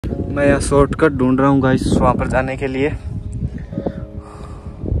मैं यहाँ शॉर्टकट ढूंढ रहा हूँ गाइस वहाँ पर जाने के लिए।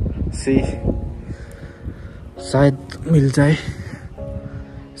 शायद मिल जाए।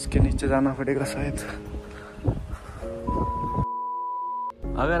 इसके नीचे जाना पड़ेगा शायद।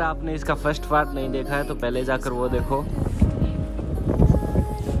 अगर आपने इसका फर्स्ट पार्ट नहीं देखा है तो पहले जाकर वो देखो।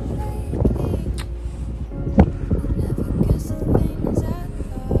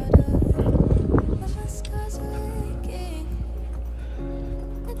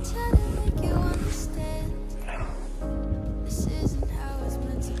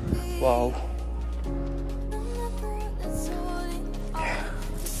 वाओ,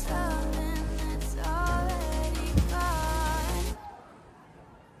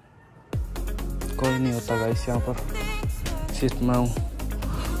 कोई नहीं होता गाइस यहाँ पर, सिर्फ मैं हूँ।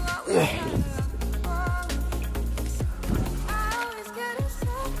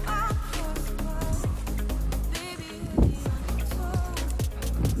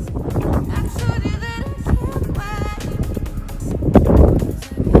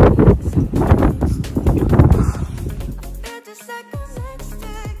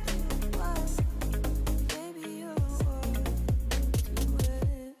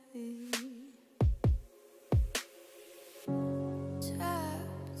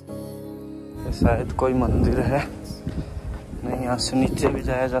 शायद कोई मंदिर है। नहीं, यहाँ से नीचे भी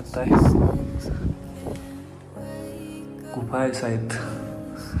जाया जाता है। गुफा है शायद,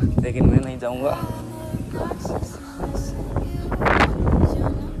 लेकिन मैं नहीं जाऊंगा।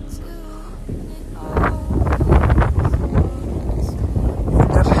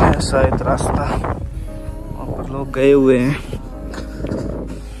 इधर है शायद रास्ता, वहाँ पर लोग गए हुए हैं।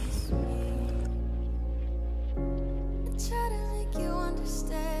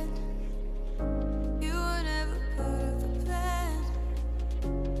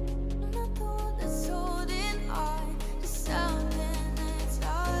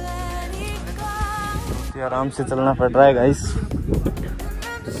 आराम से चलना पड़ रहा है गाइस,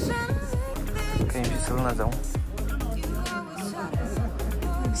 कहीं भी चल ना जाऊं।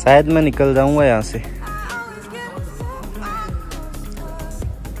 शायद मैं निकल जाऊंगा यहाँ से,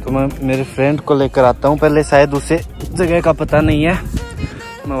 तो मैं मेरे फ्रेंड को लेकर आता हूँ पहले। शायद उसे जगह का पता नहीं है।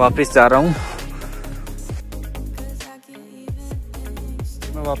 मैं वापस जा रहा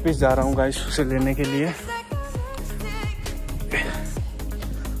हूँ, गाइस उसे लेने के लिए।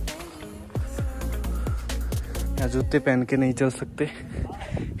 जूते पहन के नहीं चल सकते।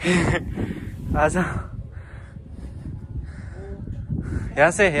 आजा,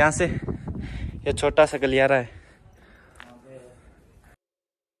 यहाँ से ये छोटा सा गलियारा है।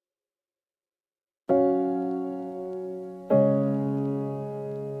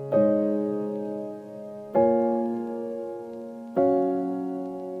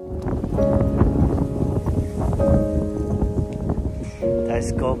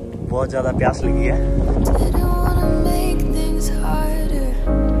 इसको बहुत ज्यादा प्यास लगी है।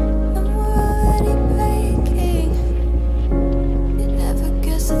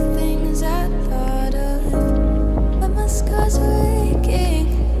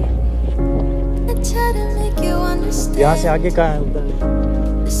 यहाँ से आगे कहाँ है? उधर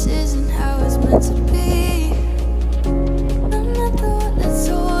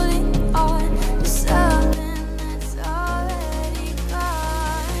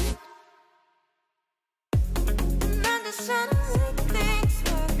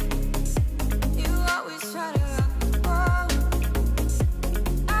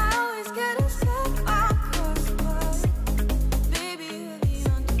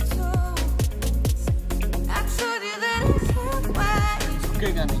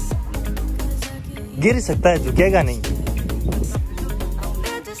गिर सकता है, झुकेगा नहीं।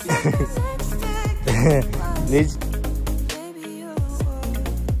 प्लीज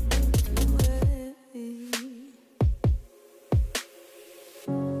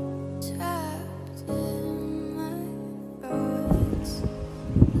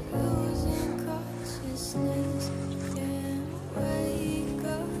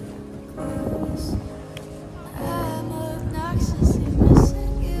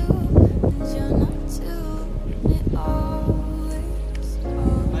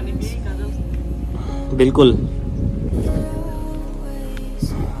बिल्कुल।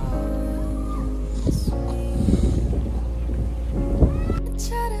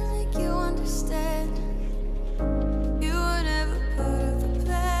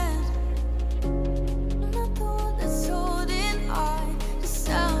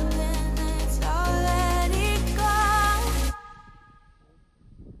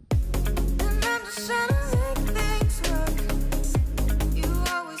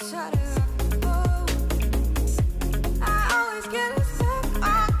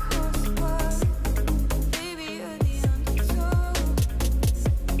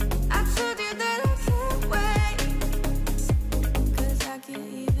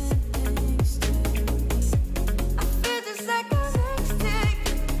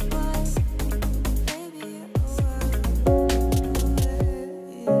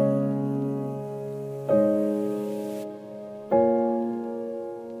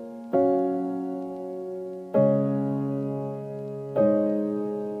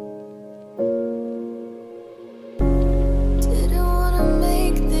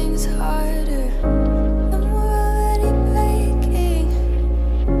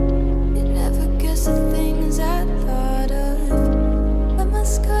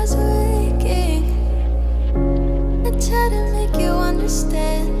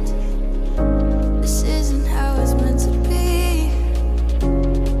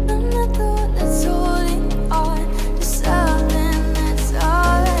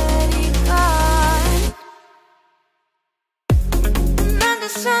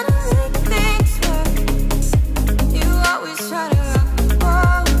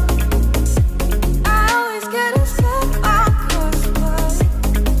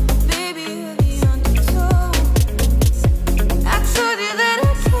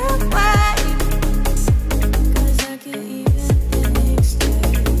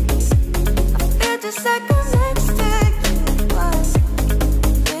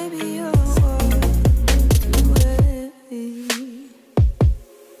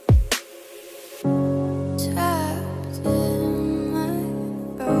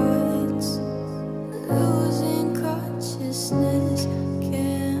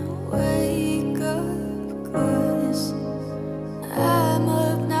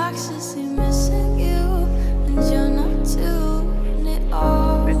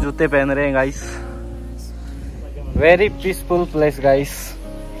 जूते पहन रहे हैं guys. Very peaceful place guys.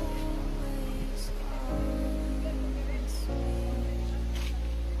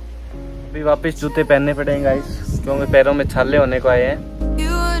 अभी वापस जूते पहनने पड़ेंगे गाइस, क्योंकि पैरों में छाले होने को आए हैं।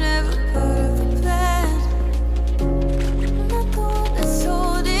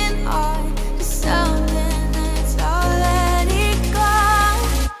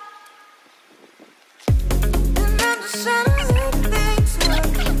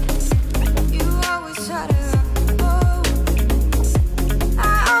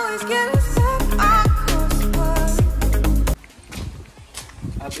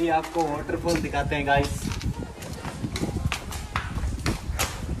 अभी आपको वाटरफॉल दिखाते हैं गाइस।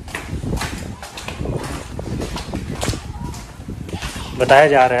 बताया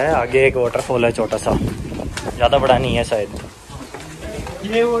जा रहा है आगे एक वाटरफॉल है, छोटा सा, ज्यादा बड़ा नहीं है शायद।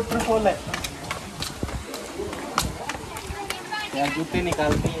 ये वाटरफॉल है। यार जूते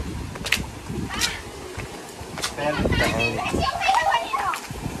निकालती है।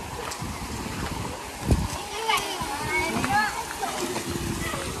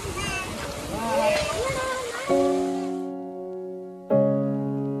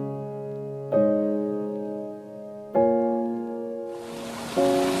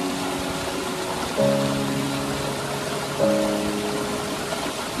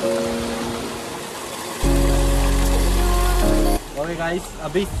 गाइस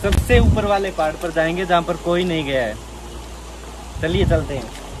अभी सबसे ऊपर वाले पहाड़ पर जाएंगे जहाँ पर कोई नहीं गया है। चलिए चलते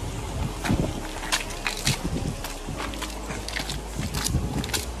हैं।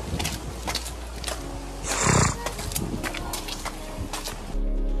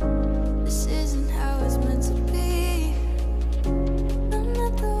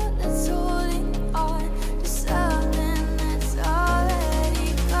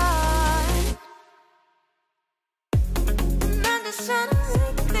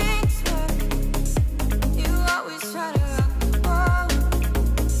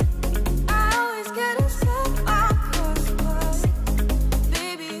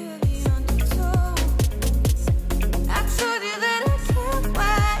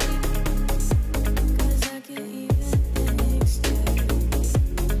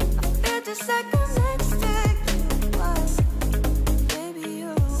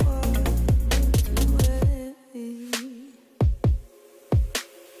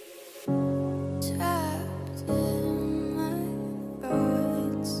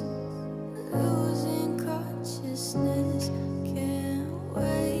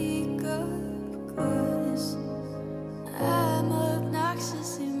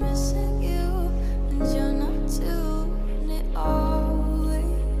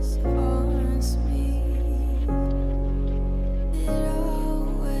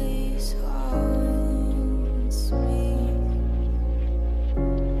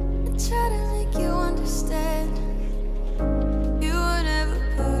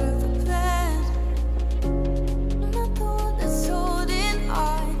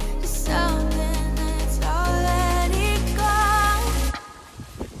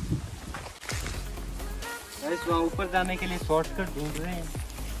 वहाँ ऊपर जाने के लिए शॉर्टकट ढूंढ रहे हैं।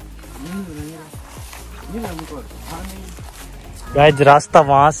 गाइस रास्ता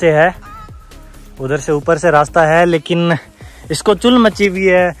वहां से है, उधर से ऊपर से रास्ता है, लेकिन इसको चुल मची हुई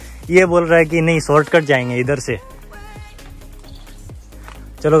है। ये बोल रहा है कि नहीं शॉर्टकट जाएंगे इधर से।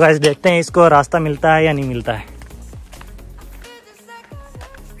 चलो गाइस देखते हैं इसको रास्ता मिलता है या नहीं मिलता है।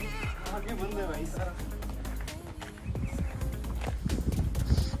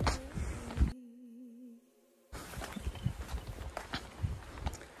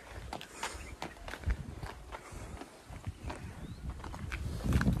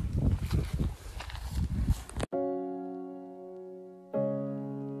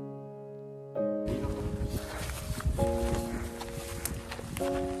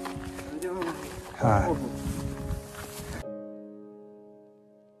 हाँ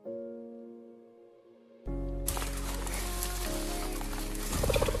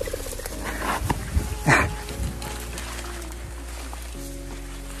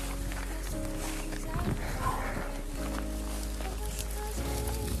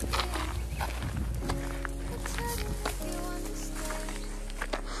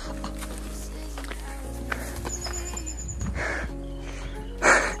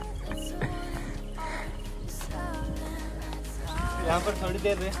यहाँ पर थोड़ी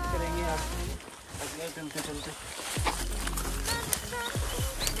देर रेस्ट करेंगे आप चलते चलते।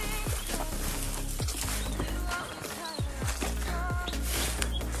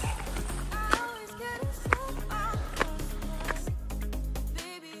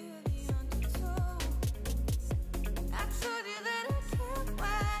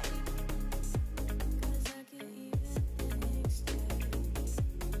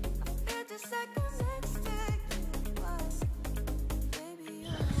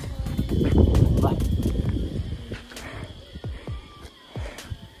 बाय।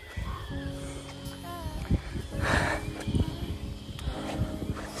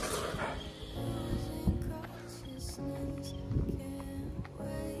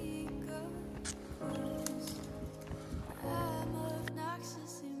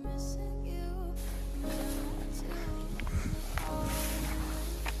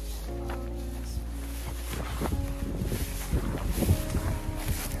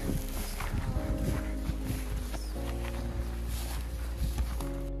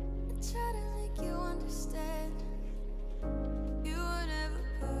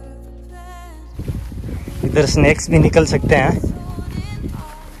 इधर स्नैक्स भी निकल सकते हैं।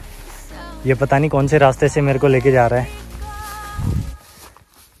 ये पता नहीं कौन से रास्ते से मेरे को लेके जा रहा है।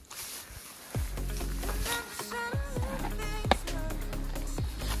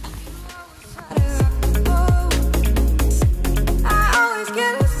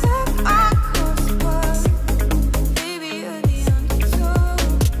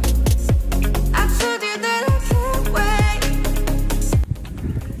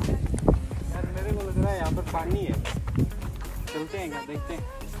 पानी है, चलते हैं क्या, देखते हैं।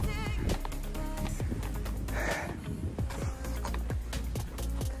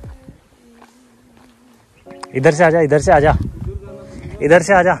 इधर से आजा, इधर से आजा, इधर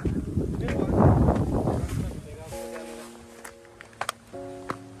से आजा।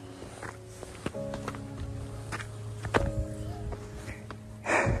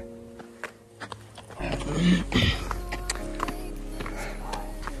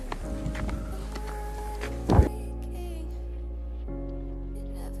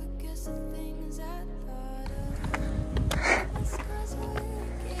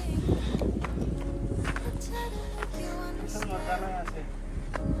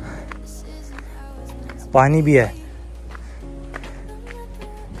 पानी भी है,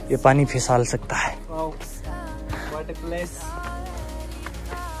 ये पानी फिसल सकता है। What a place.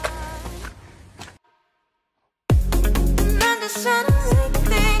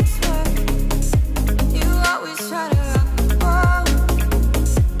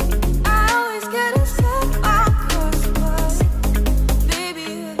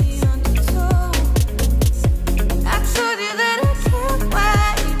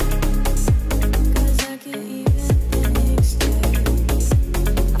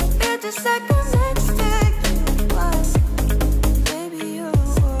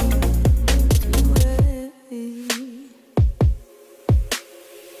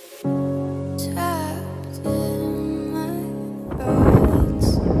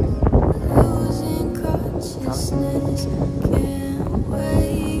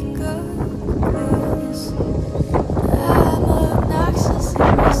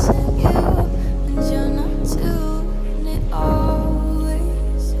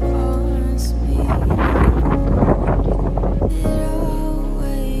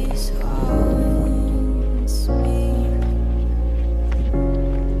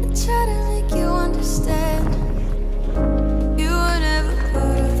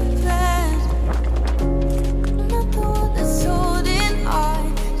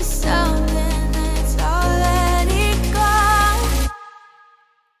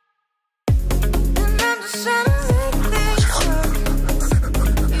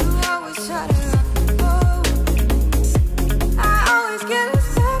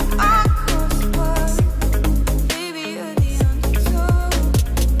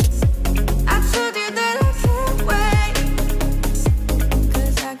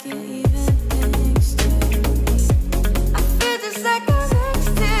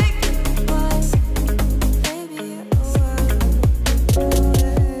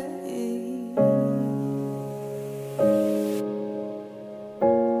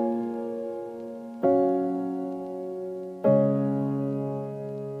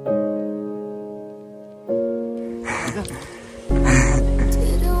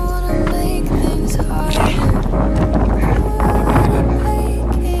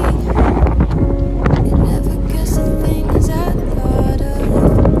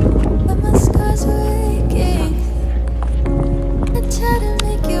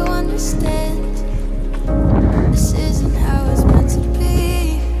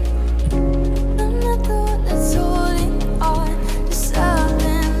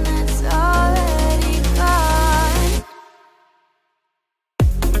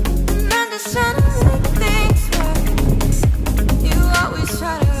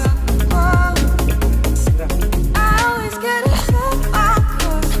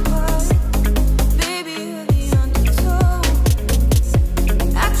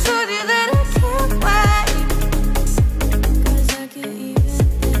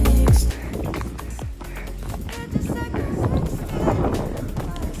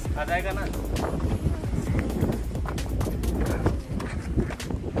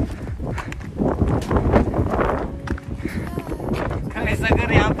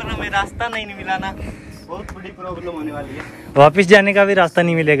 रास्ता नहीं मिला ना, बहुत बड़ी प्रॉब्लम होने वाली है। वापस जाने का भी रास्ता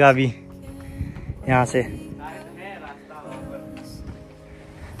नहीं मिलेगा अभी यहाँ से।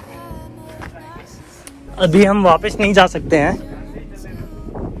 अभी हम वापस नहीं जा सकते हैं।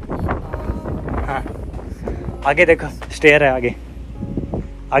 हाँ आगे देखो स्टेयर है, आगे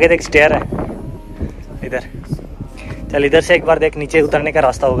आगे देख स्टेयर है इधर। चल इधर से एक बार देख, नीचे उतरने का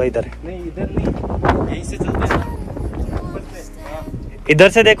रास्ता होगा इधर। नहीं इधर नहीं, यहीं से चलते हैं ऊपर से। हाँ। इधर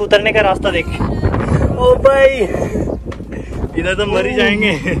से देख उतरने का रास्ता देख। ओ भाई इधर तो मर ही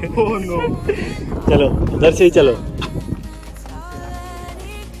जाएंगे। Oh no. चलो उधर से ही चलो।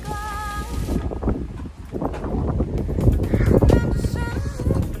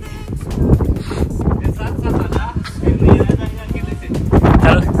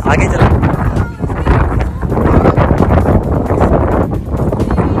 चलो आगे चलो।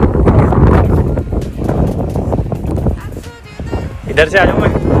 इधर से आ जाऊँ मैं।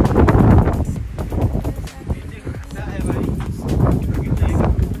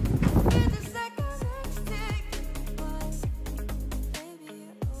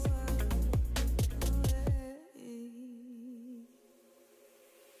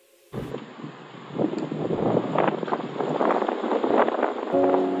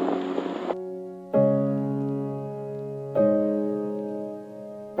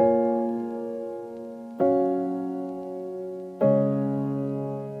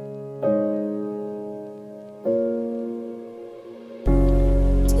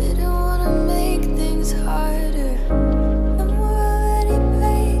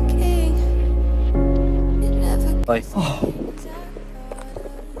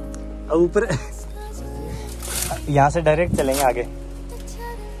 ऊपर यहाँ से डायरेक्ट चलेंगे आगे।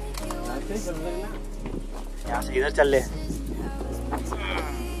 यहाँ से इधर चल ले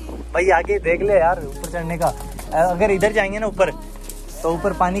भाई, आगे देख ले यार ऊपर चढ़ने का। अगर इधर जाएंगे ना ऊपर, तो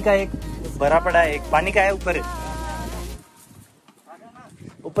ऊपर पानी का एक भरा पड़ा है, एक पानी का है ऊपर।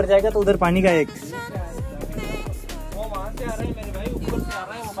 ऊपर जाएगा तो उधर पानी का एक, वो वहाँ से आ रहा है मेरे भाई, ऊपर से आ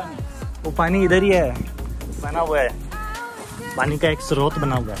रहा है वो पानी। वो पानी इधर ही है, बना हुआ है, पानी का एक स्रोत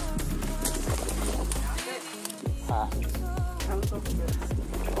बना हुआ है। हाँ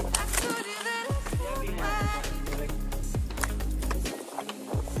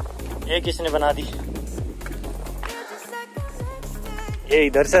ये किसने बना दी? ये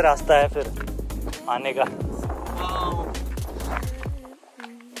इधर से रास्ता है फिर आने का।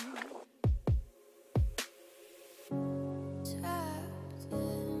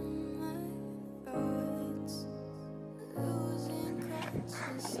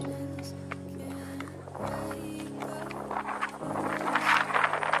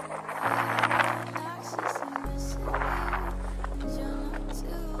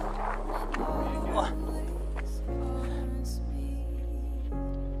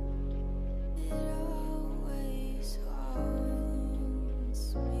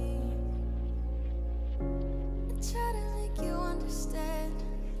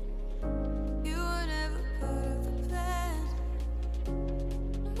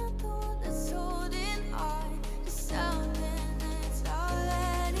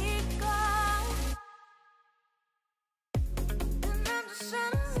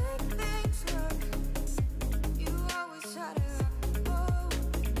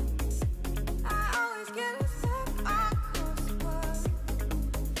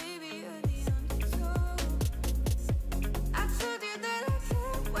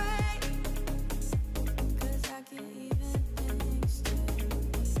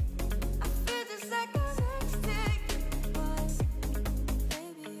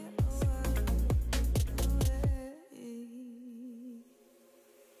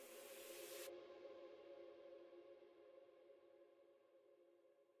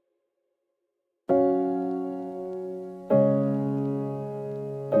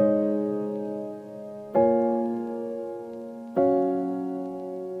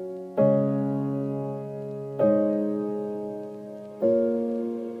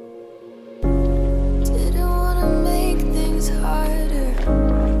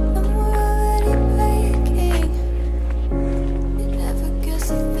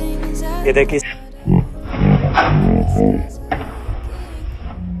 ये देखिए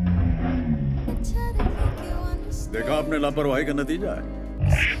देखा आपने लापरवाही का नतीजा है।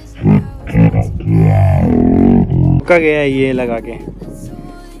 रुका गया है ये लगा के।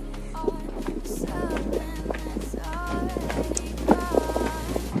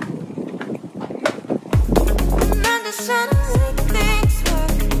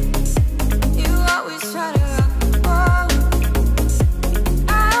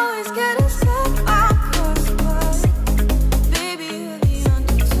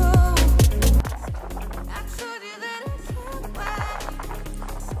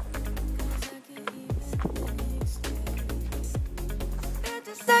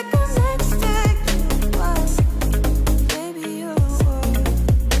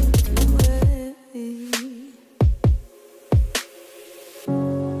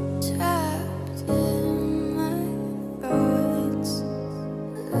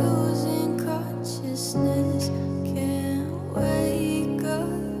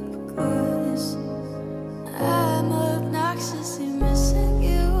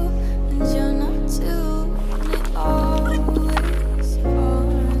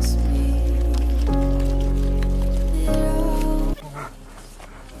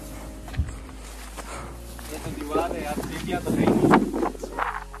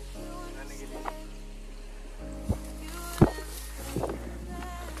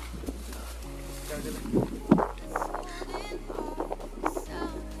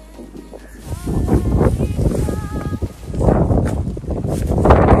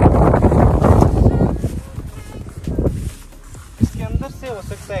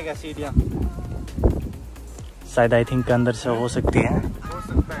 सीढ़ियाँ शायद आई थिंक अंदर से हो सकती है। हो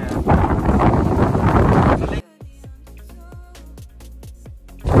सकता है।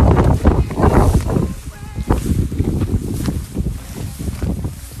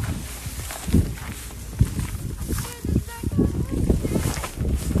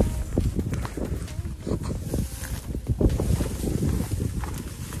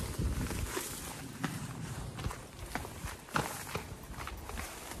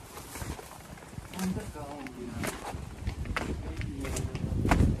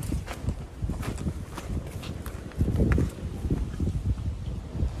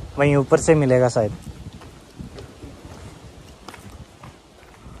 वहीं ऊपर से मिलेगा शायद।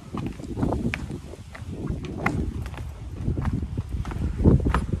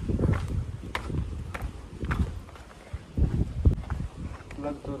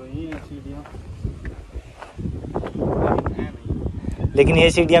 लग तो रही है सीढ़ियाँ, लेकिन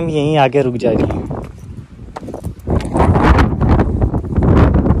ये सीढ़ियाँ यहीं आके रुक जाएगी।